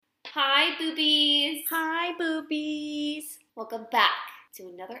Hi, boobies! Hi, boobies! Welcome back to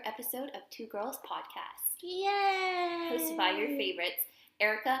another episode of Two Girls Podcast. Yay! Hosted by your favorites,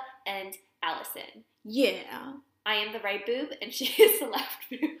 Erica and Allison. Yeah. I am the right boob, and she is the left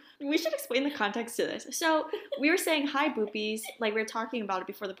boob. We should explain the context to this. So, we were saying hi, boobies. Like, we were talking about it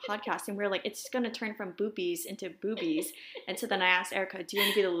before the podcast, and we were like, it's going to turn from boobies into boobies. And so then I asked Erica, do you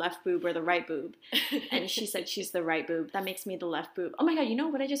want to be the left boob or the right boob? And she said she's the right boob. That makes me the left boob. Oh my god, you know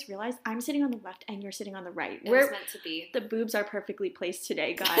what I just realized? I'm sitting on the left and you're sitting on the right. It was meant to be. The boobs are perfectly placed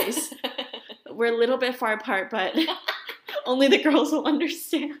today, guys. We're a little bit far apart, but only the girls will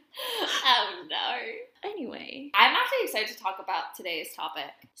understand. Oh no. Anyway. I'm actually excited to talk about today's topic.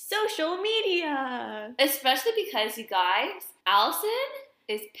 Social media! Especially because, you guys, Allison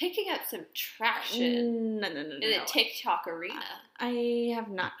is picking up some traction No. in the TikTok arena. I have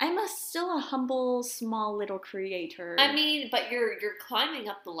not. I'm still a humble, small little creator. I mean, but you're climbing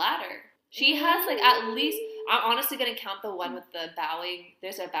up the ladder. She has like at least. I'm honestly gonna count the one with the bowing.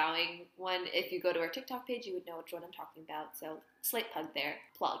 There's a bowing one. If you go to our TikTok page, you would know which one I'm talking about. So slight pug there.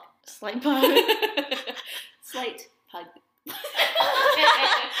 Plug. Slight pug. Slight pug.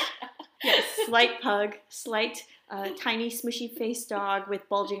 Yes, slight pug. Slight, tiny, smushy face dog with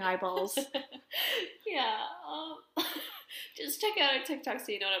bulging eyeballs. Yeah. Just check out our TikTok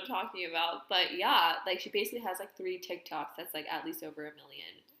so you know what I'm talking about. But yeah, like she basically has like 3 TikToks that's like at least over 1 million.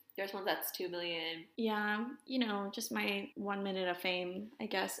 There's one that's 2 million. Yeah, you know, just my 1 minute of fame, I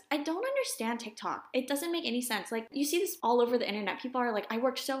guess. I don't understand TikTok. It doesn't make any sense. Like, you see this all over the internet. People are like, I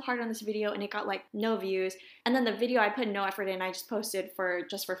worked so hard on this video and it got like no views. And then the video I put no effort in, I just posted for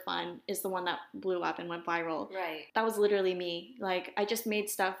fun, is the one that blew up and went viral. Right. That was literally me. Like, I just made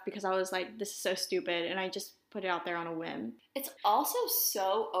stuff because I was like, this is so stupid. And I just put it out there on a whim. It's also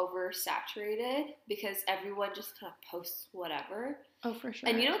so oversaturated because everyone just kind of posts whatever. Oh, for sure.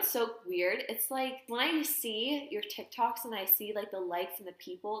 And you know what's so weird? It's like when I see your TikToks and I see like the likes and the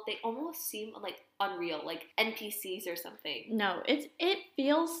people, they almost seem like unreal, like NPCs or something. No, it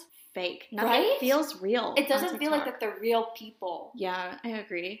feels fake. Nothing right? feels real. It doesn't feel like that they're real people. Yeah, I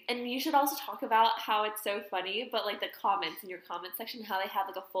agree. And you should also talk about how it's so funny, but like the comments in your comment section, how they have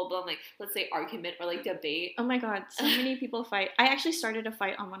like a full blown like, let's say, argument or like debate. Oh my god, so many people fight. I actually started a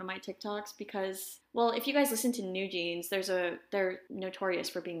fight on one of my TikToks because, well, if you guys listen to New Jeans, they're notorious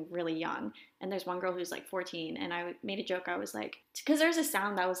for being really young. And there's one girl who's like 14, and I made a joke. I was like, because there's a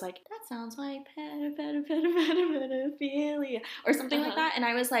sound that was like, that sounds like pedophilia, or something like that. And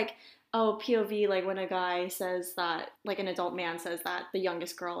I was like, oh, POV, like when a guy says that, like an adult man says that the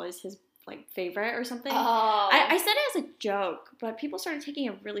youngest girl is his like favorite or something. Oh. I said it as a joke, but people started taking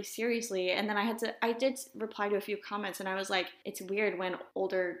it really seriously, and then I did reply to a few comments, and I was like, it's weird when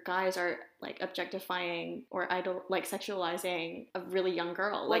older guys are like objectifying or sexualizing a really young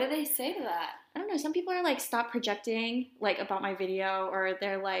girl. What like, do they say to that? I don't know, some people are like, stop projecting like about my video, or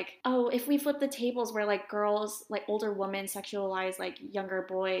they're like, oh, if we flip the tables where like girls, like older women sexualize like younger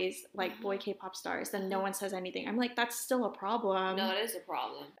boys, like boy K-pop stars, then no one says anything. I'm like, that's still a problem. No, it is a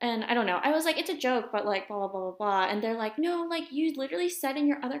problem. And I don't know, I was like, it's a joke, but like blah blah blah blah blah, and they're like, no, like you literally said in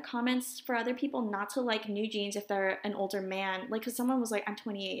your other comments for other people not to like New Jeans if they're an older man, like, because someone was like, I'm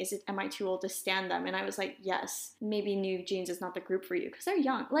 28, am I too old to stand them? And I was like, yes, maybe New Jeans is not the group for you because they're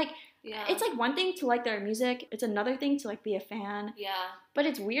young. Like, yeah, it's like one thing to like their music, it's another thing to like be a fan. Yeah. But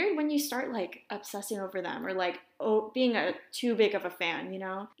it's weird when you start like obsessing over them or like being too big of a fan, you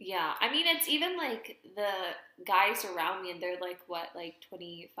know? Yeah. I mean, it's even like the guys around me, and they're like, what, like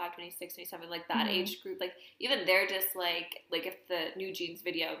 25, 26, 27, like that age group. Like, even they're just like if the New Jeans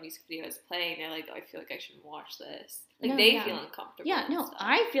music video is playing, they're like, oh, I feel like I shouldn't watch this. Like, they feel uncomfortable. Yeah, no,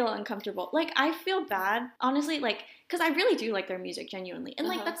 I feel uncomfortable. Like, I feel bad, honestly, like, because I really do like their music, genuinely. And,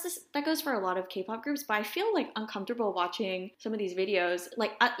 like, that goes for a lot of K-pop groups, but I feel, like, uncomfortable watching some of these videos,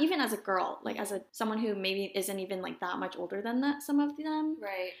 like, even as a girl, like, as someone who maybe isn't even, like, that much older than that, some of them.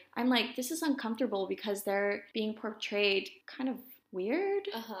 Right. I'm like, this is uncomfortable because they're being portrayed kind of weird.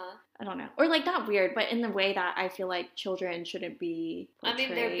 I don't know. Or like not weird, but in the way that I feel like children shouldn't be portrayed. I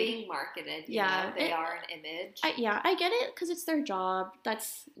mean, they're being marketed. You know? They are an image. I get it because it's their job.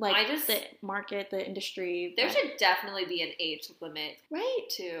 That's like the market, the industry. There should definitely be an age limit. Right.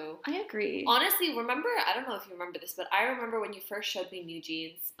 Too. I agree. Honestly, I don't know if you remember this, but I remember when you first showed me New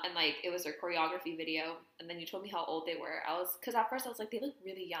Jeans and like it was their choreography video, and then you told me how old they were. Because at first I was like, they look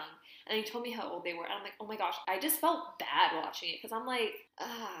really young. And then you told me how old they were. And I'm like, oh my gosh, I just felt bad watching it because I'm like,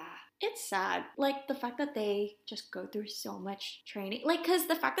 ah. It's sad. Like, the fact that they just go through so much training. Like, because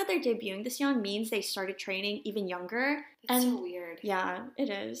the fact that they're debuting this young means they started training even younger. It's so weird. Yeah, it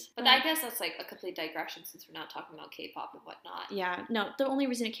is. But I guess that's like a complete digression since we're not talking about K-pop and whatnot. Yeah, no, the only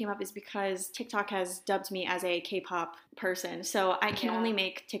reason it came up is because TikTok has dubbed me as a K-pop person. So I can only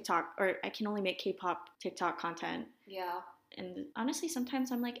make K-pop TikTok content. Yeah. And honestly,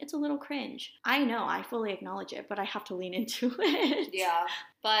 sometimes I'm like, it's a little cringe. I know, I fully acknowledge it, but I have to lean into it. Yeah.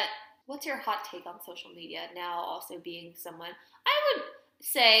 But what's your hot take on social media now, also being someone I would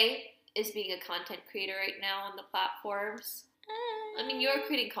say is being a content creator right now on the platforms? I mean, you're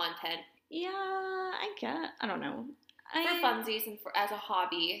creating content. Yeah, I don't know. For funsies and as a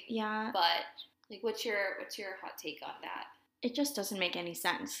hobby. Yeah. But like, what's your hot take on that? It just doesn't make any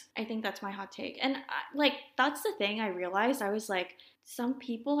sense. I think that's my hot take. And like, that's the thing I realized. I was like, some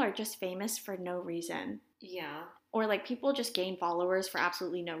people are just famous for no reason. Yeah. Or like, people just gain followers for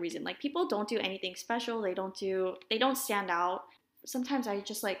absolutely no reason. Like, people don't do anything special. They don't stand out. Sometimes I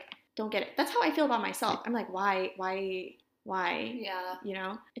just like don't get it. That's how I feel about myself. I'm like, why? Yeah. You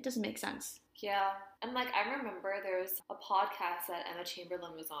know, it doesn't make sense. Yeah. And like, I remember there was a podcast that Emma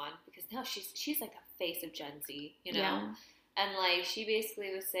Chamberlain was on, because now she's like the face of Gen Z, you know? Yeah. And like, she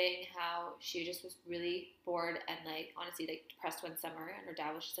basically was saying how she just was really bored and like, honestly, like depressed one summer, and her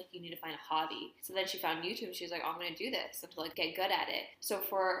dad was just like, you need to find a hobby. So then she found YouTube, and she was like, oh, I'm gonna do this until I get good at it. So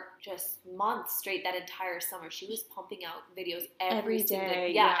for just months straight, that entire summer, she was pumping out videos every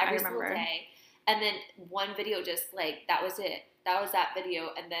day. every single day. And then one video, just like, that was it. That was that video.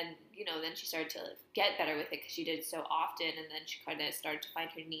 And then, you know, then she started to get better with it because she did it so often. And then she kind of started to find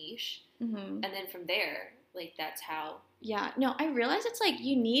her niche. Mm-hmm. And then from there, like, that's how. Yeah, no, I realize it's like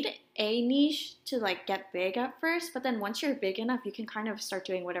you need a niche to like get big at first, but then once you're big enough, you can kind of start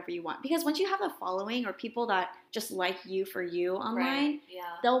doing whatever you want. Because once you have a following or people that just like you for you online, right. Yeah.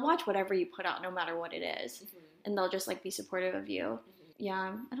 They'll watch whatever you put out no matter what it is. Mm-hmm. And they'll just like be supportive of you. Mm-hmm.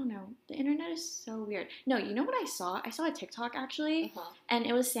 Yeah, I don't know. The internet is so weird. No, you know what I saw? I saw a TikTok actually, and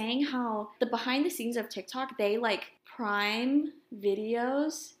it was saying how the behind the scenes of TikTok, they like prime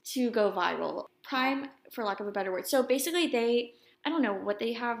videos to go viral. Prime, for lack of a better word. So basically I don't know what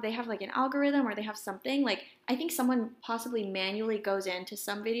they have. They have like an algorithm, or they have something. Like, I think someone possibly manually goes into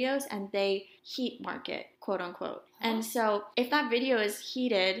some videos and they heat market, quote unquote. And so if that video is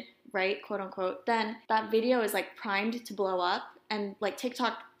heated, right, quote unquote, then that video is like primed to blow up. And like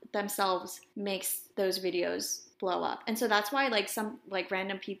TikTok themselves makes those videos blow up. And so that's why like some like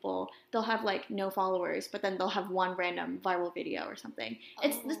random people, they'll have like no followers, but then they'll have one random viral video or something.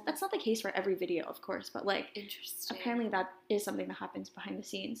 That's not the case for every video, of course, but like, interesting. Apparently that is something that happens behind the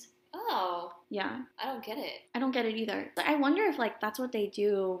scenes. Oh. Yeah. I don't get it. I don't get it either. I wonder if like that's what they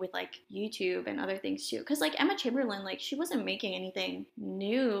do with like YouTube and other things too. Because like Emma Chamberlain, like she wasn't making anything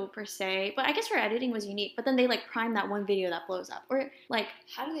new per se, but I guess her editing was unique. But then they like prime that one video that blows up. Or like,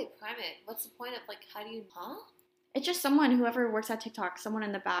 how do they prime it? What's the point of like, how do you, It's just someone, whoever works at TikTok, someone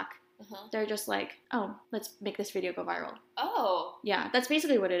in the back. They're just like, oh, let's make this video go viral. Oh. Yeah, that's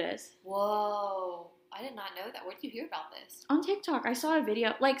basically what it is. Whoa. I did not know that. Where did you hear about this? On TikTok, I saw a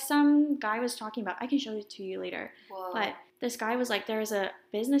video, like some guy was talking about, I can show it to you later. Whoa. But this guy was like, there's a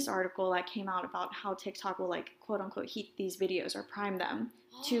business article that came out about how TikTok will like, quote unquote, heat these videos or prime them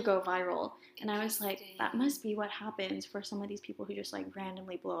to go viral. And I was like, that must be what happens for some of these people who just like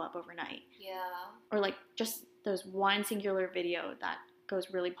randomly blow up overnight. Yeah. Or like just those one singular video that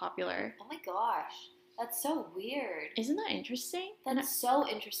goes really popular. Oh my gosh. That's so weird. Isn't that interesting? That's so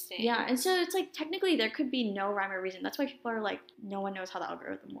interesting. Yeah, and so it's like technically there could be no rhyme or reason. That's why people are like, no one knows how the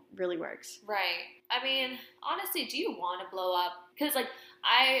algorithm really works. Right. I mean, honestly, do you want to blow up? Because like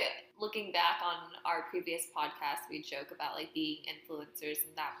looking back on our previous podcast, we joke about like being influencers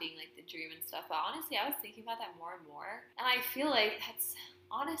and that being like the dream and stuff. But honestly, I was thinking about that more and more. And I feel like that's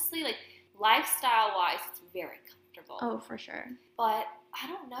honestly like lifestyle-wise, it's very comfortable. Oh, for sure. But I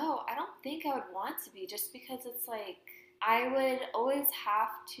don't know. I don't think I would want to be, just because it's like I would always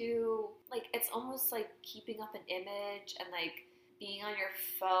have to, like, it's almost like keeping up an image and like being on your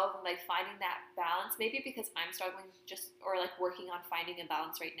phone and like finding that balance. Maybe because I'm struggling or like working on finding a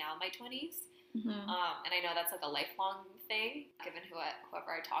balance right now in my 20s. Mm-hmm. And I know that's like a lifelong thing. Given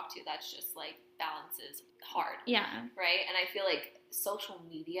whoever I talk to, that's just like balance is hard. Yeah. Right? And I feel like social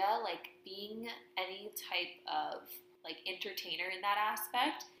media, like being any type of like entertainer in that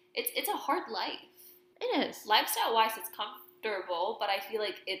aspect, it's a hard life. It is. Lifestyle wise, it's comfortable, but I feel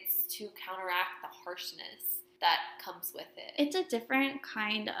like it's to counteract the harshness that comes with it. It's a different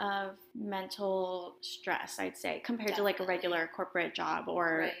kind of mental stress, I'd say, compared to like a regular corporate job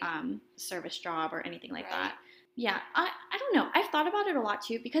or service job or anything like that. Yeah, I don't know. I've thought about it a lot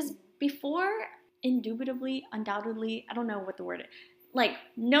too because before, indubitably, undoubtedly, I don't know what the word is. Like,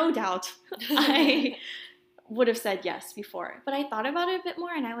 no doubt, I would have said yes before. But I thought about it a bit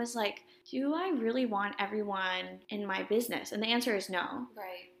more and I was like, do I really want everyone in my business? And the answer is no.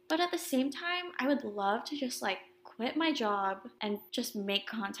 Right. But at the same time, I would love to just like quit my job and just make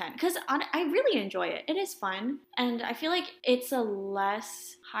content because I really enjoy it. It is fun. And I feel like it's a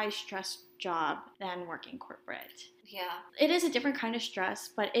less high stress job than working corporate. Yeah. It is a different kind of stress,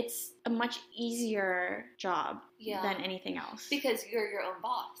 but it's a much easier job than anything else. Because you're your own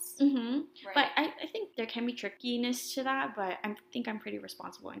boss. Mm-hmm. Right. But I think there can be trickiness to that, but I think I'm pretty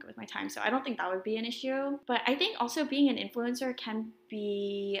responsible and good with my time, so I don't think that would be an issue. But I think also being an influencer can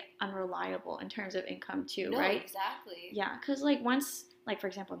be unreliable in terms of income too, right? Exactly. Yeah, because like once, like for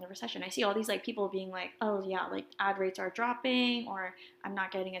example in the recession, I see all these like people being like, oh yeah, like ad rates are dropping, or I'm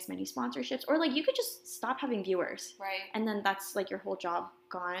not getting as many sponsorships, or like you could just stop having viewers. Right. And then that's like your whole job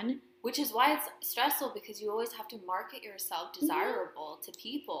gone. Which is why it's stressful because you always have to market yourself desirable to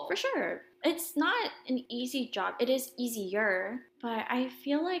people. For sure. It's not an easy job. It is easier, but I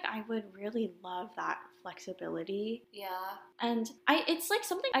feel like I would really love that flexibility. Yeah. And it's like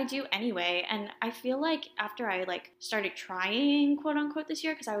something I do anyway, and I feel like after I like started trying quote unquote this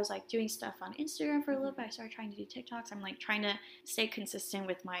year, because I was like doing stuff on Instagram for a little bit, I started trying to do TikToks. I'm like trying to stay consistent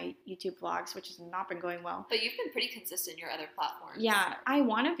with my YouTube vlogs, which has not been going well. But you've been pretty consistent in your other platforms. Yeah, I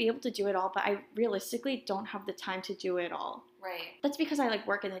want to be able to do it all, but I realistically don't have the time to do it all. Right. That's because I like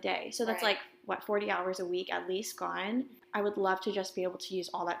work in the day. So that's like, what, 40 hours a week at least gone. I would love to just be able to use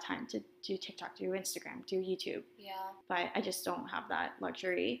all that time to do TikTok, do Instagram, do YouTube. Yeah. But I just don't have that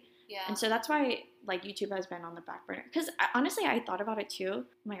luxury. Yeah. And so that's why like YouTube has been on the back burner. Because honestly, I thought about it too. Oh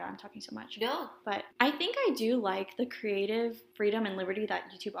my God, I'm talking so much. No. But I think I do like the creative freedom and liberty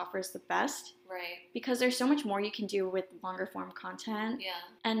that YouTube offers the best. Right. Because there's so much more you can do with longer form content. Yeah.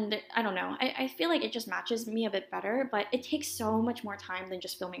 And I don't know, I feel like it just matches me a bit better, but it takes so much more time than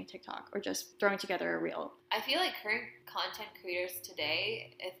just filming a TikTok or just throwing together a reel. I feel like current content creators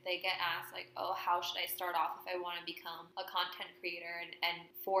today, if they get asked like, oh, how should I start off if I want to become a content creator and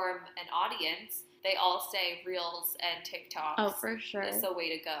form an audience, they all say Reels and TikToks. Oh, for sure. It's the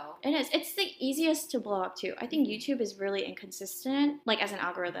way to go. It is. It's the easiest to blow up too. I think YouTube is really inconsistent, like as an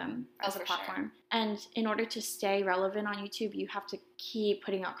algorithm, as a platform. Sure. And in order to stay relevant on YouTube, you have to keep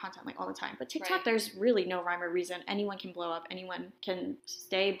putting out content like all the time. But TikTok, there's really no rhyme or reason. Anyone can blow up. Anyone can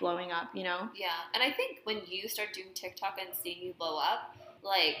stay blowing up, you know? Yeah. And I think when you start doing TikTok and seeing you blow up,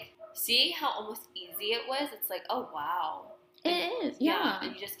 like seeing how almost easy it was, it's like, oh, wow. It is, yeah.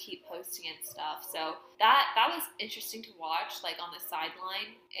 And you just keep posting and stuff. So that was interesting to watch, like on the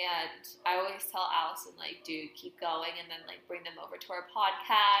sideline. And I always tell Allison, like, dude, keep going, and then like bring them over to our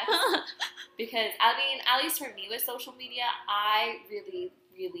podcast. Because I mean, at least for me with social media, I really,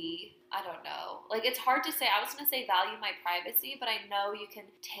 I don't know. Like, it's hard to say. I was gonna say value my privacy, but I know you can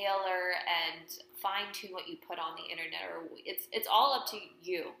tailor and fine tune what you put on the internet, or it's all up to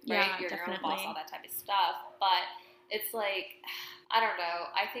you, right? Yeah, You're definitely. your own boss, all that type of stuff. But it's like, I don't know.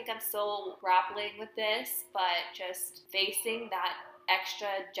 I think I'm still grappling with this, but just facing that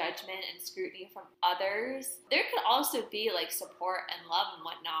extra judgment and scrutiny from others. There could also be like support and love and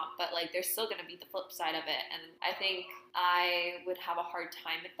whatnot, but like there's still going to be the flip side of it. And I think I would have a hard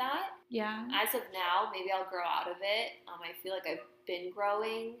time with that. Yeah. As of now, maybe I'll grow out of it. I feel like I've been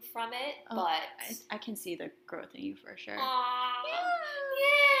growing from it, but I can see the growth in you for sure. Yay!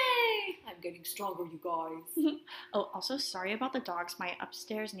 I'm getting stronger, you guys. Oh, also sorry about the dogs. My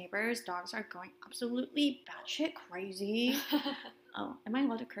upstairs neighbors' dogs are going absolutely batshit crazy. Oh, am I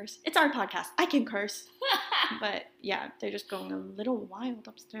allowed to curse? It's our podcast. I can curse. But yeah, they're just going a little wild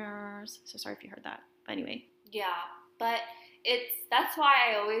upstairs. So sorry if you heard that. But anyway. Yeah, but that's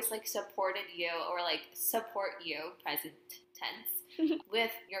why I always like supported you, or like support you, present tense,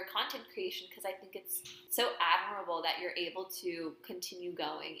 with your content creation, because I think it's so admirable that you're able to continue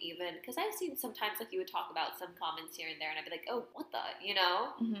going, even because I've seen sometimes like you would talk about some comments here and there and I'd be like, oh, what the, you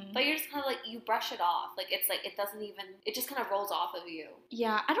know? Mm-hmm. But you're just kind of like, you brush it off. Like, it's like, it doesn't even, it just kind of rolls off of you.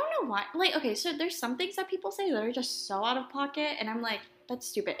 Yeah, I don't know why. Like, okay, so there's some things that people say that are just so out of pocket, and I'm like, that's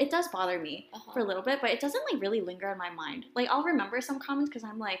stupid. It does bother me for a little bit, but it doesn't like really linger in my mind. Like, I'll remember some comments because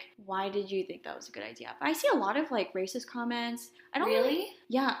I'm like, why did you think that was a good idea? But I see a lot of like racist comments. I don't really?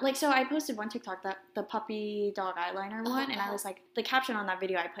 Yeah, like, so I posted one TikTok, that the puppy dog eyeliner one, and I was like, the caption on that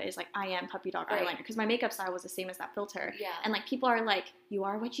video I put is like, I am puppy dog eyeliner, because my makeup style was the same as that filter. Yeah. And like people are like, you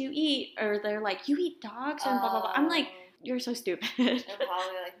are what you eat, or they're like, you eat dogs, and blah blah blah. I'm like, you're so stupid. They're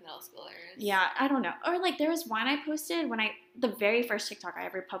probably like middle schoolers. Yeah, I don't know. Or like there was one I posted the very first TikTok I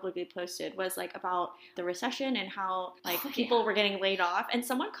ever publicly posted was like about the recession and how like people were getting laid off, and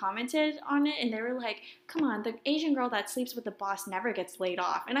someone commented on it and they were like, come on, the Asian girl that sleeps with the boss never gets laid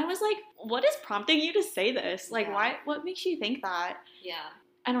off. And I was like, what is prompting you to say this? Like what makes you think that? Yeah.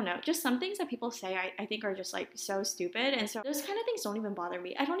 I don't know, just some things that people say I think are just like so stupid, and so those kind of things don't even bother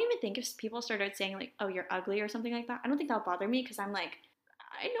me. I don't even think if people started saying like, oh, you're ugly or something like that, I don't think that would bother me because I'm like,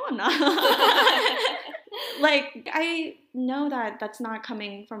 I know I'm not. Like, I know that that's not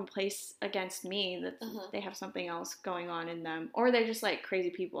coming from a place against me, that they have something else going on in them, or they're just like crazy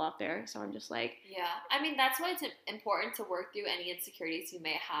people out there. So I'm just like, yeah, I mean, that's why it's important to work through any insecurities you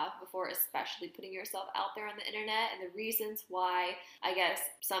may have before especially putting yourself out there on the internet. And the reasons why I guess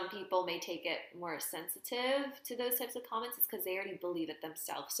some people may take it more sensitive to those types of comments is because they already believe it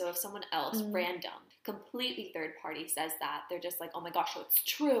themselves. So if someone else, random, completely third party says that, they're just like, oh my gosh, so it's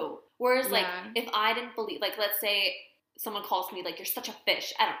true. Whereas like, if I didn't believe, like, let's say someone calls me like, you're such a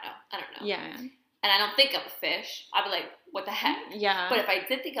fish. I don't know. Yeah. And I don't think I'm a fish. I'd be like, what the heck? Yeah. But if I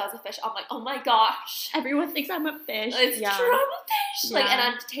did think I was a fish, I'm like, oh my gosh. Everyone thinks I'm a fish. It's true, I'm a fish. Yeah. Like, and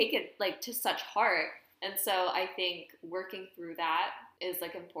I'm taken like to such heart. And so I think working through that is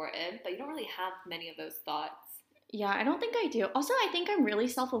like important, but you don't really have many of those thoughts. Yeah, I don't think I do. Also, I think I'm really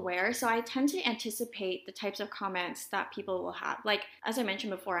self-aware, so I tend to anticipate the types of comments that people will have. Like, as I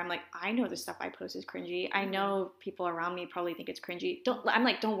mentioned before, I'm like, I know the stuff I post is cringy. I know people around me probably think it's cringy. I'm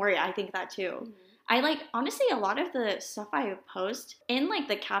like, don't worry, I think that too. I like, honestly, a lot of the stuff I post in like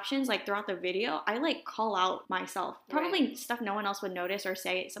the captions, like throughout the video, I like call out myself. Probably stuff no one else would notice or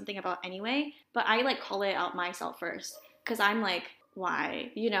say something about anyway, but I like call it out myself first because I'm like,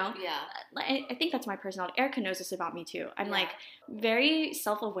 why, you know? Yeah. I think that's my personality. Erica knows this about me too. I'm like very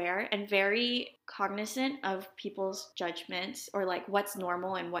self-aware and very cognizant of people's judgments or like what's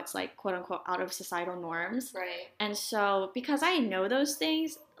normal and what's like quote unquote out of societal norms. Right. And so because I know those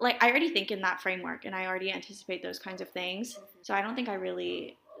things, like I already think in that framework and I already anticipate those kinds of things. So I don't think I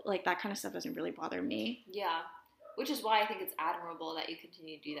really, like that kind of stuff doesn't really bother me. Yeah. Which is why I think it's admirable that you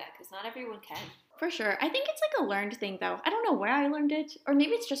continue to do that, because not everyone can. For sure. I think it's like a learned thing though. I don't know where I learned it, or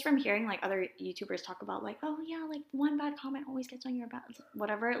maybe it's just from hearing like other YouTubers talk about like, oh yeah, like one bad comment always gets on your bad,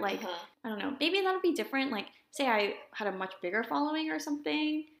 whatever. Like, I don't know. Maybe that'll be different. Like, say I had a much bigger following or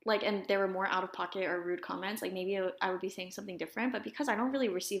something, like, and there were more out of pocket or rude comments, like maybe I would be saying something different. But because I don't really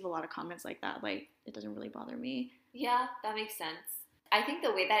receive a lot of comments like that, like it doesn't really bother me. Yeah, that makes sense. I think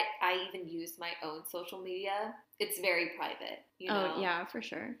the way that I even use my own social media, it's very private, you know? Oh, yeah, for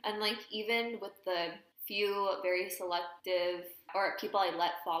sure. And, like, even with the few very selective or people I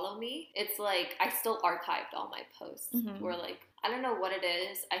let follow me, it's like I still archived all my posts. Or, like, I don't know what it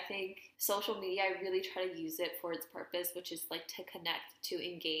is. I think social media, I really try to use it for its purpose, which is, like, to connect, to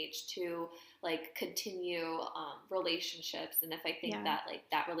engage, to, like, continue relationships. And if I think that, like,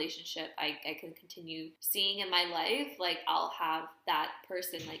 that relationship I can continue seeing in my life, like, I'll have that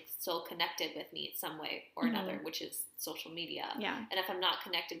person, like, still connected with me in some way or another, which is social media. Yeah. And if I'm not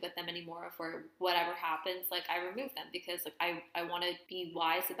connected with them anymore for whatever happens, like, I remove them because, like, I want to be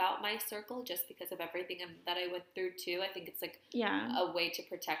wise about my circle just because of everything that I went through, too. I think it's, like, a way to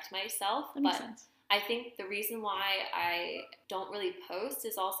protect myself. That makes sense. I think the reason why I don't really post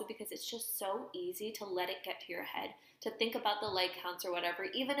is also because it's just so easy to let it get to your head, to think about the like counts or whatever.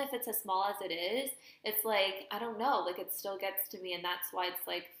 Even if it's as small as it is, it's like, I don't know, like it still gets to me. And that's why it's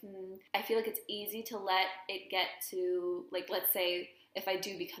like, I feel like it's easy to let it get to, like, let's say if I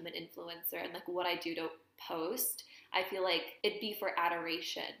do become an influencer and like what I do to post, I feel like it'd be for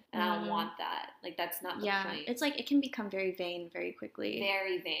adoration, and I don't want that. Like, that's not the point. It's like it can become very vain very quickly.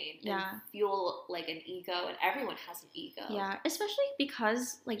 Very vain. And fuel, like, an ego, and everyone has an ego. Yeah, especially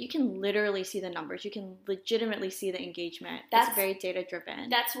because, like, you can literally see the numbers. You can legitimately see the engagement. It's very data-driven.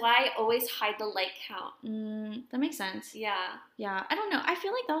 That's why I always hide the like count. That makes sense. Yeah. Yeah, I don't know. I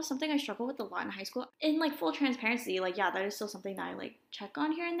feel like that was something I struggled with a lot in high school. In, like, full transparency, like, that is still something that I, like, check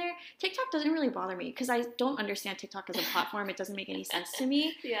on here and there. TikTok doesn't really bother me because I don't understand TikTok as a platform. It doesn't make any sense to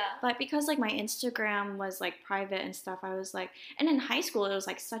me. Yeah. But because, like, my Instagram was, like, private and stuff, I was, like, and in high school, it was,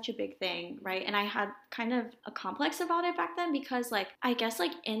 like, such a big thing, right? And I had kind of a complex about it back then because, like, I guess,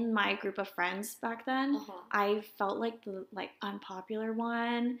 like, in my group of friends back then, I felt like the, like, unpopular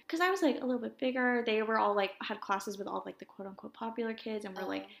one because I was, like, a little bit bigger. They were all, like, had classes with all, like, the quote-unquote popular kids and were,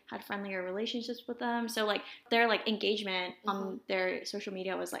 like, had friendlier relationships with them. So, like, their, like, engagement on their social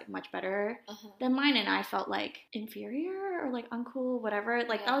media was, like, much better than mine, and I felt, like, inferior or, like, uncool, whatever.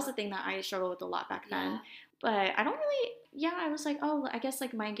 Like, that was the thing that I struggled with a lot back then. But I don't really, yeah, I was like, oh, I guess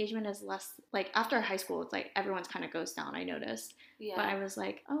like my engagement is less like after high school. It's like everyone's kind of goes down. I noticed. Yeah. But I was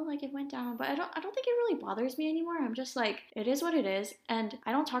like, oh, like it went down. But I don't think it really bothers me anymore. I'm just like, it is what it is, and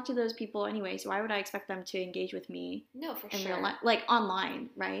I don't talk to those people anyway. So why would I expect them to engage with me No, for in sure. real life, like online,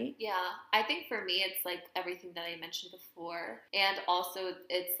 right? Yeah, I think for me, it's like everything that I mentioned before. And also,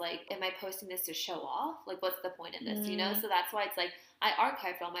 it's like, am I posting this to show off? Like, what's the point in this, you know? So that's why it's like, I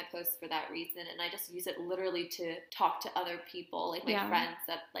archived all my posts for that reason. And I just use it literally to talk to other people, like my friends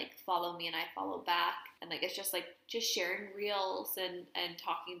that like follow me and I follow back. And like, it's just like, just sharing reels and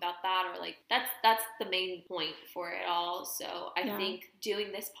talking about that, or like, that's the main point for it all. So I think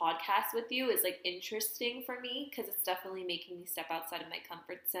doing this podcast with you is like interesting for me, because it's definitely making me step outside of my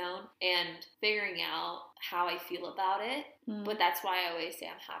comfort zone and figuring out how I feel about it. But that's why I always say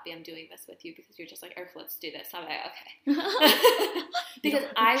I'm happy I'm doing this with you, because you're just like, Erica, let's do this. I'm like, okay. Because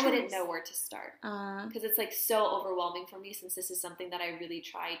I wouldn't know where to start. Because it's like so overwhelming for me, since this is something that I really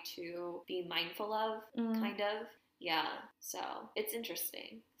try to be mindful of, kind of. Yeah, so it's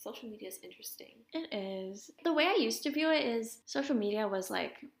interesting. Social media is interesting. It is. The way I used to view it is social media was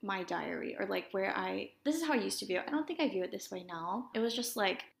like my diary, or like where this is how I used to view it. I don't think I view it this way now. It was just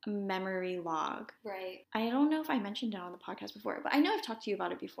like a memory log. Right. I don't know if I mentioned it on the podcast before, but I know I've talked to you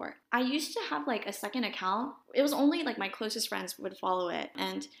about it before. I used to have like a second account. It was only like my closest friends would follow it.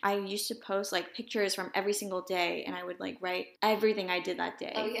 And I used to post like pictures from every single day, and I would like write everything I did that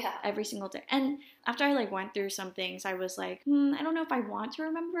day. Oh, yeah. Every single day. And after I like went through some things, I was like, I don't know if I want to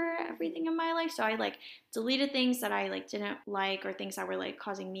remember everything in my life. So I like deleted things that I like didn't like, or things that were like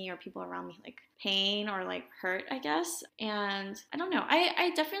causing me or people around me like pain or like hurt, I guess. And I don't know.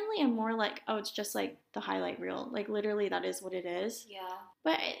 I definitely am more like, oh, it's just like the highlight reel. Like literally that is what it is. Yeah.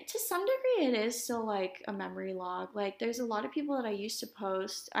 But to some degree it is still like a memory log. Like there's a lot of people that I used to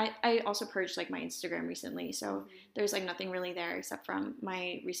post. I also purged like my Instagram recently. So there's like nothing really there except from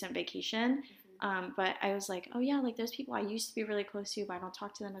my recent vacation. But I was like, oh yeah, like those people I used to be really close to, but I don't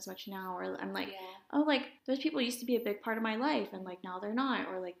talk to them as much now. Or I'm like, oh, like those people used to be a big part of my life, and like now they're not.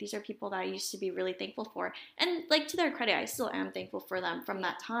 Or like these are people that I used to be really thankful for. And like to their credit, I still am thankful for them from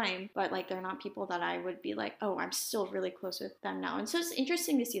that time. But like they're not people that I would be like, oh, I'm still really close with them now. And so it's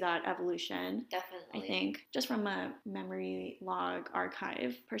interesting to see that evolution. Definitely. I think just from a memory log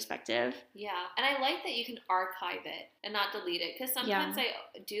archive perspective. Yeah, and I like that you can archive it and not delete it, because sometimes I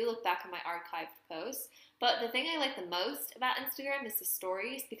do look back at my archived posts. But the thing I like the most about Instagram is the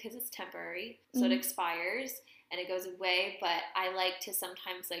stories, because it's temporary, so it expires and it goes away. But I like to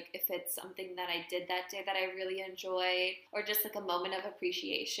sometimes, like, if it's something that I did that day that I really enjoyed, or just like a moment of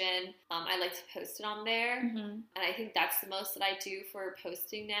appreciation, I like to post it on there. And I think that's the most that I do for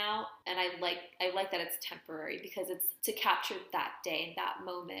posting now. And I like that it's temporary, because it's to capture that day and that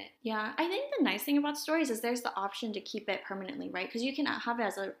moment. Yeah, I think the nice thing about stories is there's the option to keep it permanently, right? Because you can have it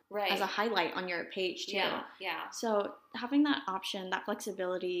as a highlight on your page too. Yeah. So having that option, that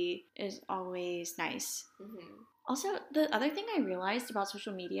flexibility is always nice. Also, the other thing I realized about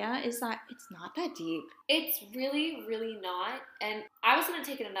social media is that it's not that deep. It's really, really not. And I was going to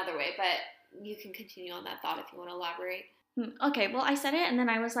take it another way, but you can continue on that thought if you want to elaborate. Okay, well, I said it and then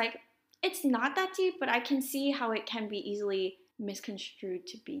I was like, it's not that deep, but I can see how it can be easily misconstrued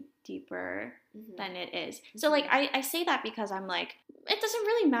to be deeper than it is. So like I say that because I'm like, it doesn't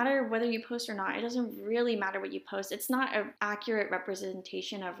really matter whether you post or not. It doesn't really matter what you post. It's not an accurate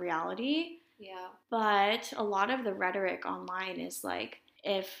representation of reality. Yeah. But a lot of the rhetoric online is like,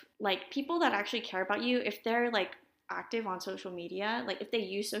 if like people that actually care about you, if they're like active on social media, like if they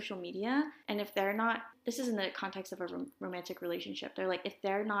use social media, and if they're not, this is in the context of a romantic relationship, they're like, if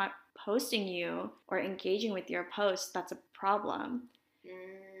they're not posting you or engaging with your posts, that's a problem.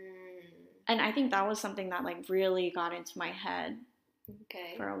 And I think that was something that like really got into my head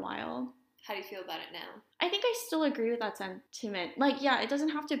for a while. How do you feel about it now? I think I still agree with that sentiment. Like, yeah, it doesn't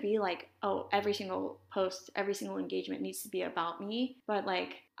have to be like, oh, every single post, every single engagement needs to be about me. But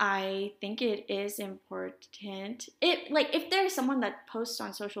like, I think it is important. Like, if there's someone that posts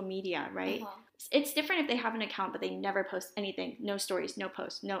on social media, right? It's different if they have an account, but they never post anything. No stories, no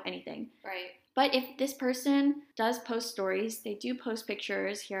posts, no anything. Right. But if this person does post stories, they do post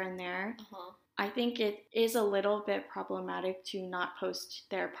pictures here and there. I think it is a little bit problematic to not post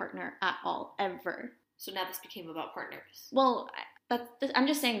their partner at all, ever. So now this became about partners. Well, I'm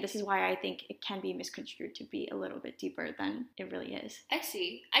just saying this is why I think it can be misconstrued to be a little bit deeper than it really is. I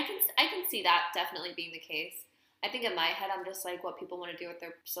see. I can see that definitely being the case. I think in my head, I'm just like, what people want to do with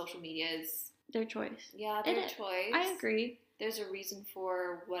their social media is their choice. Yeah, their choice. I agree. There's a reason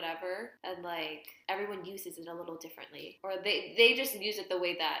for whatever, and like everyone uses it a little differently, or they just use it the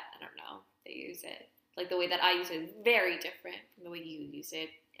way that, I don't know, they use it. Like the way that I use it is very different from the way you use it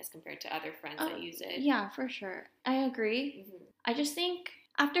as compared to other friends that use it. Yeah, for sure. I agree. Mm-hmm. I just think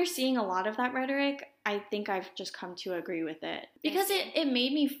after seeing a lot of that rhetoric, I think I've just come to agree with it. Because it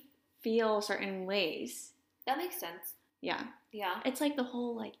made me feel certain ways. That makes sense. Yeah. Yeah. It's like the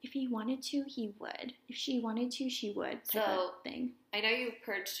whole, like, if he wanted to, he would. If she wanted to, she would type of thing. I know you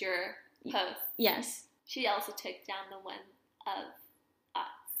purged your post. Yes. She also took down the one of us.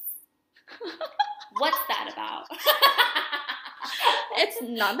 What's that about? It's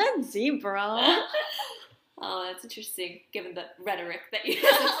not that deep, bro. Oh, that's interesting, given the rhetoric that you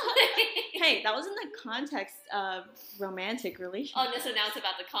Hey, that was in the context of romantic relationship. Oh, no, so now it's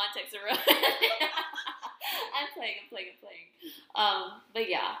about the context of romantic. I'm playing. But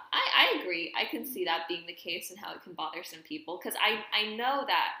yeah, I agree. I can see that being the case and how it can bother some people. Because I know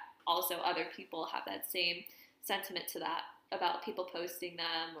that also other people have that same sentiment to that about people posting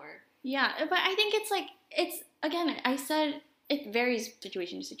them or... Yeah, but I think it's again, I said it varies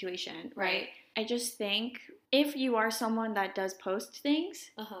situation to situation, right? I just think if you are someone that does post things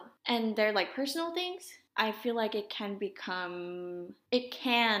and they're like personal things, I feel like it can become,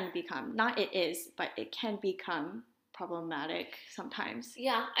 not it is, but it can become problematic sometimes.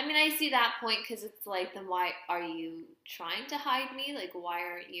 Yeah, I mean, I see that point because it's like, then why are you trying to hide me? Like, why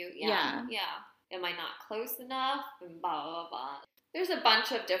aren't you? Yeah. Am I not close enough? And blah, blah, blah. There's a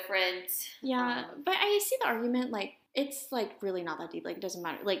bunch of different... Yeah, but I see the argument, like, it's, like, really not that deep. Like, it doesn't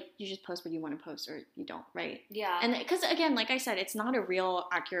matter. Like, you just post what you want to post or you don't, right? Yeah. And because, again, like I said, it's not a real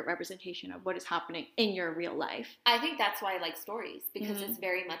accurate representation of what is happening in your real life. I think that's why I like stories, because it's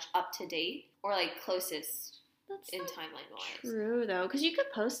very much up to date or, like, closest in timeline-wise. True, though, because you could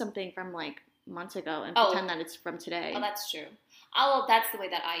post something from, like, months ago and pretend that it's from today. Oh, that's true. Well, that's the way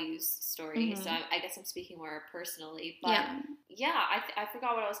that I use stories, so I guess I'm speaking more personally. But yeah, I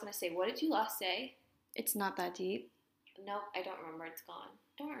forgot what I was going to say. What did you last say? It's not that deep. Nope, I don't remember. It's gone.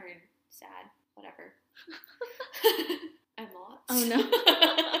 Darn. Sad. Whatever. I'm lost. Oh,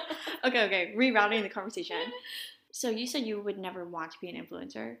 no. Okay. Rerouting the conversation. So you said you would never want to be an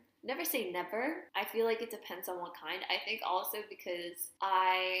influencer? Never say never. I feel like it depends on what kind. I think also because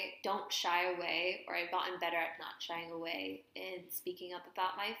I don't shy away, or I've gotten better at not shying away in speaking up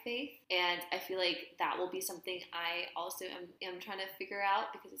about my faith. And I feel like that will be something I also am trying to figure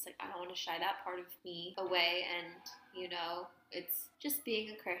out, because it's like I don't want to shy that part of me away. And, you know, it's just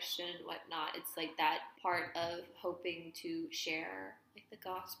being a Christian and whatnot. It's like that part of hoping to share like the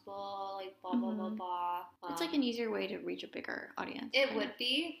gospel, like blah, blah, blah, blah. It's like an easier way to reach a bigger audience. It would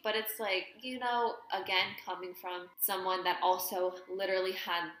be, but it's like, you know, again, coming from someone that also literally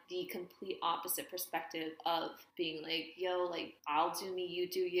had the complete opposite perspective of being like, yo, like, I'll do me, you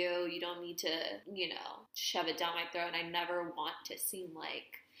do you. You don't need to, you know, shove it down my throat. And I never want to seem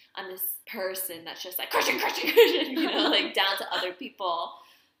like I'm this person that's just like, Christian, you know, like down to other people.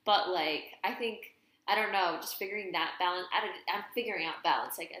 But like, I think... I don't know, just figuring that balance. I'm figuring out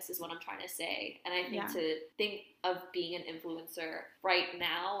balance, I guess, is what I'm trying to say. And I think to think of being an influencer right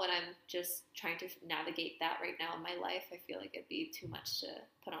now, when I'm just trying to navigate that right now in my life, I feel like it'd be too much to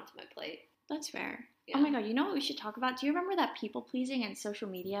put onto my plate. That's fair. Yeah. Oh my god, you know what we should talk about? Do you remember that people-pleasing and social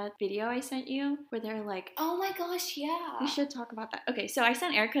media video I sent you? Where they're like... Oh my gosh, yeah. We should talk about that. Okay, so I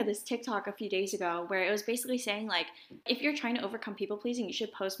sent Erica this TikTok a few days ago where it was basically saying, like, if you're trying to overcome people-pleasing, you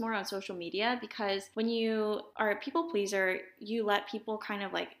should post more on social media, because when you are a people-pleaser, you let people kind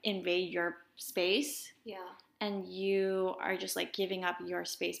of, like, invade your space. Yeah. And you are just, like, giving up your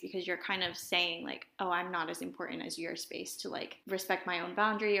space because you're kind of saying, like, oh, I'm not as important as your space to, like, respect my own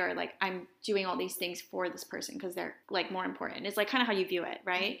boundary, or, like, I'm doing all these things for this person because they're, like, more important. It's, like, kind of how you view it,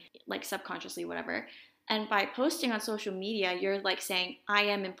 right? Like, subconsciously, whatever. And by posting on social media, you're, like, saying, I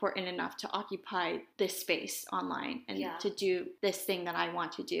am important enough to occupy this space online and to do this thing that I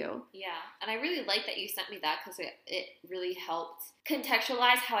want to do. Yeah. And I really like that you sent me that, because it really helped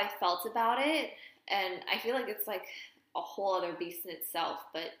contextualize how I felt about it. And I feel like it's like a whole other beast in itself,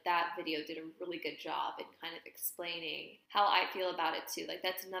 but that video did a really good job in kind of explaining how I feel about it too. Like,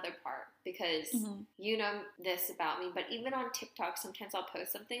 that's another part, because you know this about me, but even on TikTok, sometimes I'll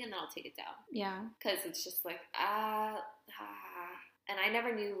post something and then I'll take it down. Yeah. Because it's just like, and I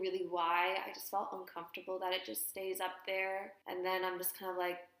never knew really why. I just felt uncomfortable that it just stays up there. And then I'm just kind of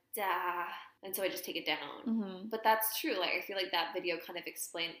like, and so I just take it down. But that's true. Like, I feel like that video kind of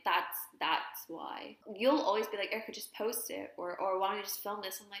explained that's why. You'll always be like, Erica, just post it, or why don't you just film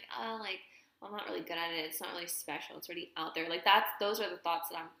this? I'm like, I'm not really good at it. It's not really special. It's already out there. Like, those are the thoughts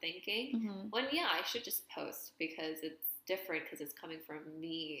that I'm thinking. When I should just post, because it's different because it's coming from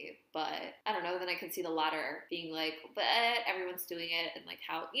me. But I don't know, then I can see the latter being like, but everyone's doing it, and like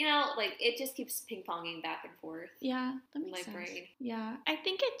how, you know, like it just keeps ping-ponging back and forth. Yeah, that in makes my sense. brain. Yeah, I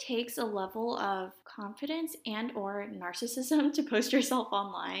think it takes a level of confidence and or narcissism to post yourself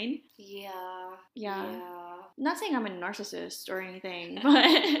online. Yeah. Yeah. Yeah. Not saying I'm a narcissist or anything, but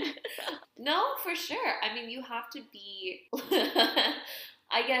No, for sure. I mean, you have to be,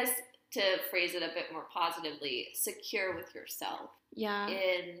 I guess, to phrase it a bit more positively, secure with yourself yeah.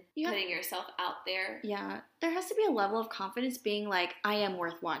 in You have- putting yourself out there. Yeah, there has to be a level of confidence being like, I am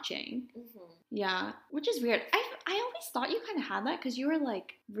worth watching. Mm-hmm. Yeah, which is weird. I always thought you kind of had that because you were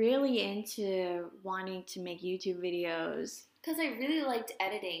like really into wanting to make YouTube videos. Because I really liked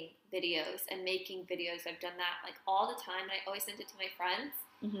editing videos and making videos. I've done that like all the time, and I always sent it to my friends.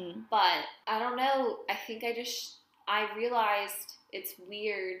 Mm-hmm. But I don't know. I think I realized it's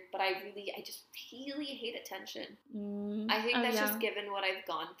weird, but I just really hate attention. I think that's just given what I've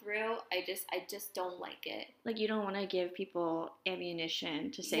gone through. I just don't like it. Like you don't want to give people ammunition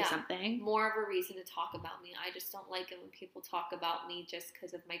to say something. More of a reason to talk about me. I just don't like it when people talk about me just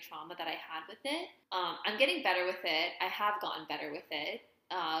because of my trauma that I had with it. I'm getting better with it. I have gotten better with it.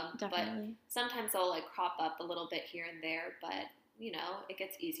 Definitely. But sometimes I'll like crop up a little bit here and there, but you know, it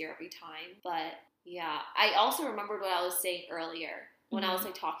gets easier every time. But yeah, I also remembered what I was saying earlier when I was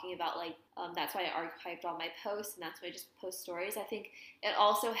like talking about like that's why I archived all my posts and that's why I just post stories. I think it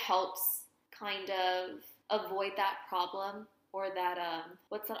also helps kind of avoid that problem or that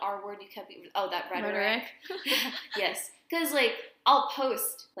what's that R word you kept that rhetoric. Yes, because like I'll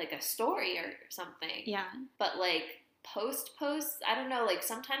post like a story or something. Yeah. But like posts, I don't know, like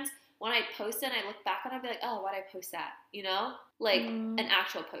sometimes when I post it and I look back on it, I'll be like, oh, why'd I post that? You know? Like an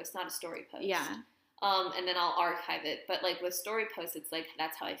actual post, not a story post. Yeah. And then I'll archive it. But like with story posts, it's like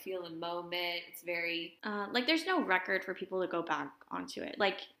that's how I feel in the moment. It's very like there's no record for people to go back onto it.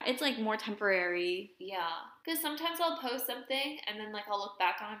 Like it's like more temporary. Yeah. Because sometimes I'll post something and then like I'll look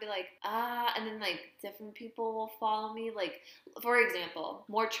back on it and be like, and then like different people will follow me. Like for example,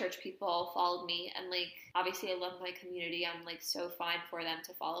 more church people followed me, and like obviously I love my community. I'm like so fine for them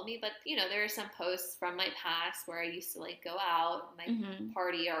to follow me. But you know, there are some posts from my past where I used to like go out and like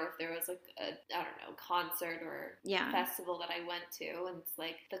party, or if there was like a concert or festival that I went to, and it's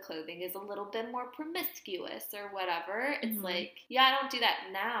like the clothing is a little bit more promiscuous or whatever. It's like, yeah, I don't do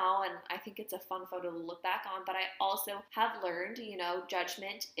that now, and I think it's a fun photo to look back on, but I also have learned, you know,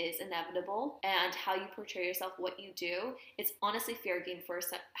 judgment is inevitable, and how you portray yourself, what you do, it's honestly fair game for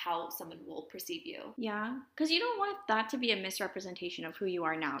how someone will perceive you. Yeah, because you don't want that to be a misrepresentation of who you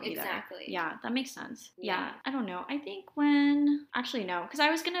are now either. Exactly. Yeah, that makes sense. Yeah. I don't know. I think actually no, because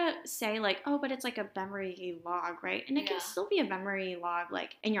I was gonna say like, oh, but it's like a memory log, right? And it can still be a memory log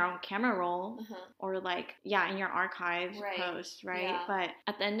like in your own camera roll or like in your archive post, right? Yeah. But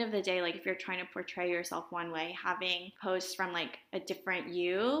at the end of the day, like if you're trying to portray yourself one way, having posts from like a different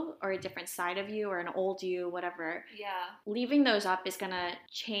you or a different side of you or an old you, whatever, leaving those up is gonna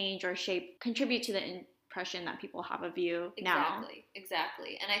change or contribute to the impression that people have of you now.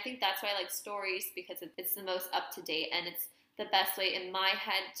 Exactly. And I think that's why I like stories, because it's the most up to date, and it's the best way in my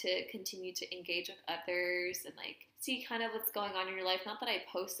head to continue to engage with others and like see kind of what's going on in your life. Not that I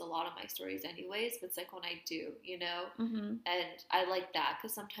post a lot of my stories anyways, but it's like when I do, you know? And I like that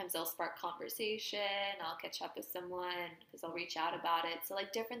because sometimes they'll spark conversation, I'll catch up with someone because I'll reach out about it. So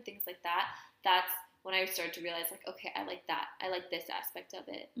like different things like that. That's when I started to realize like, okay, I like that. I like this aspect of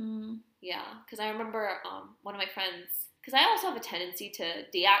it. Yeah, because I remember one of my friends, because I also have a tendency to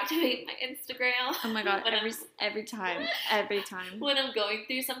deactivate my Instagram. Oh my god, every time. When I'm going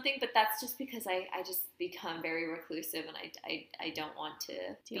through something, but that's just because I just become very reclusive, and I don't want to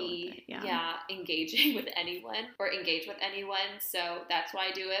be engaging with anyone or engage with anyone, so that's why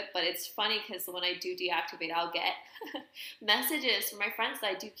I do it. But it's funny because when I do deactivate, I'll get messages from my friends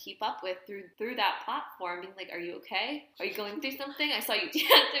that I do keep up with through that platform, being like, "Are you okay? Are you going through something? I saw you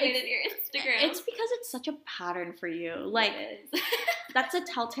deactivated your Instagram." It's because it's such a pattern for you. Like, that's a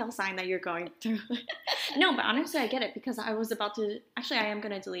telltale sign that you're going through. No, but honestly, I get it because I was about to. Actually, I am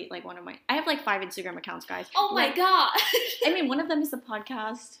going to delete like one of my. I have like 5 Instagram accounts, guys. Oh my gosh. I mean, one of them is the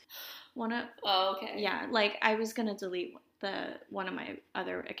podcast. Oh, okay. Yeah, like I was going to delete one of my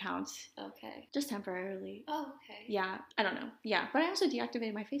other accounts. Okay. Just temporarily. Oh, okay. Yeah, I don't know. Yeah, but I also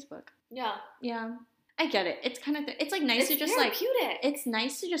deactivated my Facebook. Yeah. Yeah, I get it. It's kind of it's like nice to just therapeutic. like. It's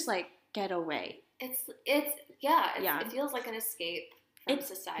nice to just like get away. It feels like an escape from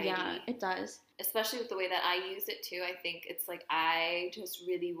society. Yeah, it does. Especially with the way that I use it too. I think it's like I just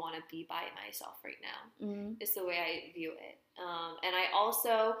really want to be by myself right now. Is the way I view it. And I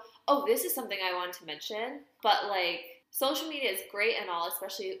also, this is something I wanted to mention, but like social media is great and all,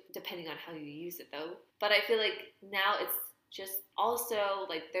 especially depending on how you use it though. But I feel like now it's just also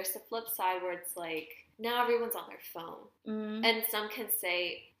like there's the flip side where it's like now everyone's on their phone. And some can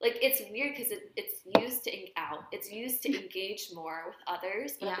say, like, it's weird because it's used to it's used to engage more with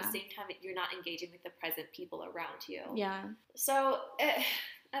others, but at the same time, you're not engaging with the present people around you. Yeah. So,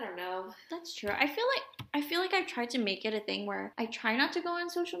 I don't know. That's true. I feel like I've tried to make it a thing where I try not to go on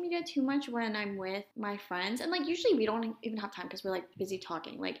social media too much when I'm with my friends. And, like, usually we don't even have time because we're, like, busy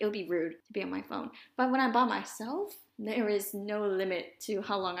talking. Like, it would be rude to be on my phone. But when I'm by myself, there is no limit to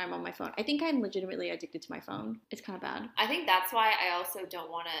how long I'm on my phone. I think I'm legitimately addicted to my phone. It's kind of bad. I think that's why I also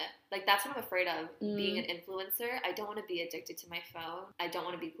don't want to, like, that's what I'm afraid of, being an influencer. I don't want to be addicted to my phone. I don't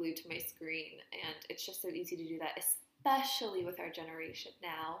want to be glued to my screen. And it's just so easy to do that, especially with our generation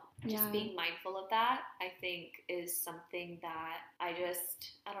now. Just being mindful of that, I think, is something that I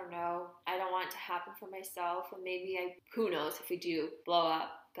don't know. I don't want it to happen for myself. And maybe who knows if we do blow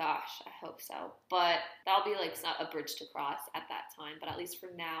up. Gosh, I hope so. But that'll be like not a bridge to cross at that time. But at least for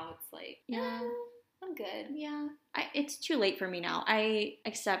now, it's like, I'm good. Yeah. It's too late for me now. I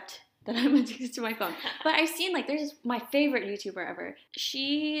accept that I'm addicted to my phone. But I've seen, like, there's my favorite YouTuber ever.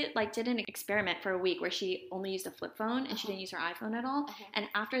 She, like, did an experiment for a week where she only used a flip phone and she didn't use her iPhone at all. And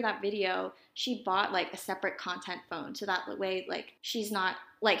after that video, she bought, like, a separate content phone. So that way, like, she's not,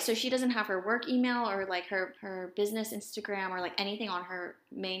 like, so she doesn't have her work email or, like, her business Instagram or, like, anything on her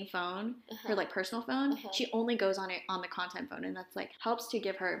main phone, her, like, personal phone. She only goes on it on the content phone. And that's, like, helps to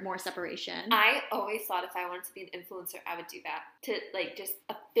give her more separation. I always thought if I wanted to be an influencer, I would do that. To, like, just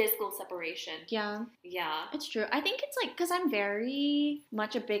a physical separation. Yeah. Yeah. It's true. I think it's, like, because I'm very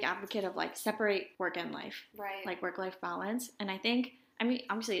much a big advocate of, like, separate work and life. Right. Like, work-life balance. And I think, I mean,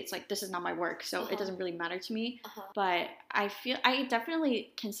 obviously, it's like, this is not my work, so it doesn't really matter to me. But I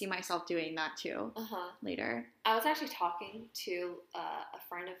definitely can see myself doing that too later. I was actually talking to a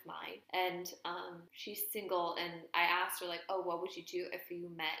friend of mine, and she's single, and I asked her, like, oh, what would you do if you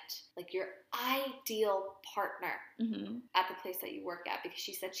met, like, your ideal partner at the place that you work at? Because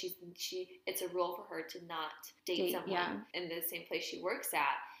she said it's a rule for her to not date someone in the same place she works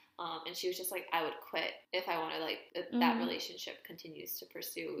at. And she was just like, I would quit if I want to, like, that relationship continues to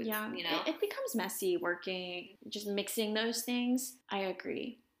pursue. You know? It becomes messy working, just mixing those things. I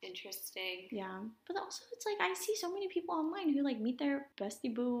agree. Interesting. Yeah. But also, it's like, I see so many people online who, like, meet their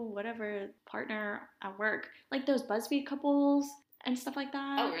bestie boo, whatever, partner at work. Like, those BuzzFeed couples and stuff like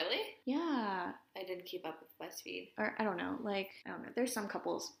that. Oh, really? Yeah. I didn't keep up with BuzzFeed. Or, I don't know. There's some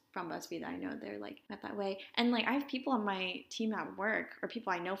couples from BuzzFeed that I know they're, like, met that way. And, like, I have people on my team at work, or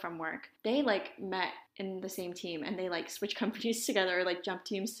people I know from work, they, like, met in the same team, and they, like, switch companies together, or, like, jump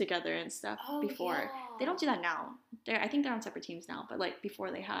teams together and stuff before. Yeah. They don't do that now. I think they're on separate teams now, but, like,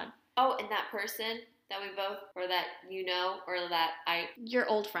 before they had. Oh, and that person that we both, or that you know, or that Your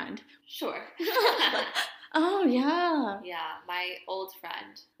old friend. Sure. Oh, yeah. Yeah, my old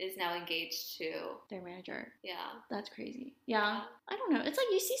friend is now engaged to their manager. Yeah. That's crazy. Yeah. I don't know. It's like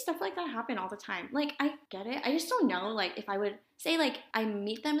you see stuff like that happen all the time. Like, I get it. I just don't know, like, if I would say, like, I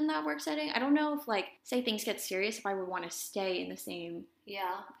meet them in that work setting. I don't know if, like, say things get serious, if I would want to stay in the same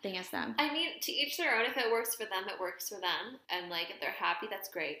thing as them. I mean, to each their own. If it works for them, it works for them. And, like, if they're happy, that's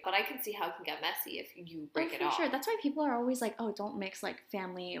great. But I can see how it can get messy if you break it off. For sure. That's why people are always like, oh, don't mix, like,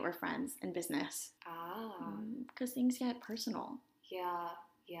 family or friends and business. Because things get personal. Yeah,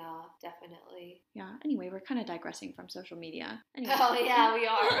 definitely. Yeah. Anyway, we're kind of digressing from social media. Anyway. Oh, yeah, we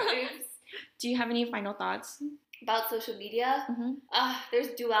are. Oops. Do you have any final thoughts? About social media? There's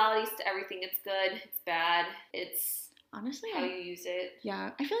dualities to everything. It's good. It's bad. It's honestly how you use it.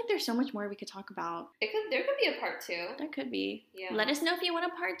 Yeah, I feel like there's so much more we could talk about. There could be a part 2. There could be. Yeah. Let us know if you want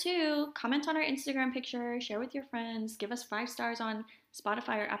a part 2. Comment on our Instagram picture. Share with your friends. Give us 5 stars on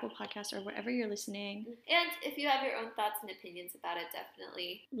Spotify or Apple Podcasts or whatever you're listening. And if you have your own thoughts and opinions about it,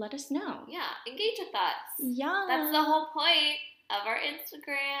 definitely let us know. Yeah, engage with us. Yeah. That's the whole point of our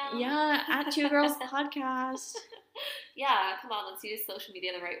Instagram. Yeah, at Two Girls Podcast. Yeah, come on, let's use social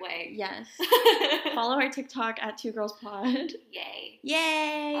media the right way. Yes. Follow our TikTok at Two Girls Pod. Yay.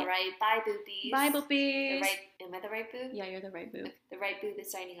 Yay. All right, bye, boobies. Bye, boobies. Am I the right boob? Yeah, you're the right boob. The right boob is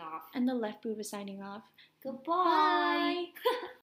signing off. And the left boob is signing off. Goodbye. Bye.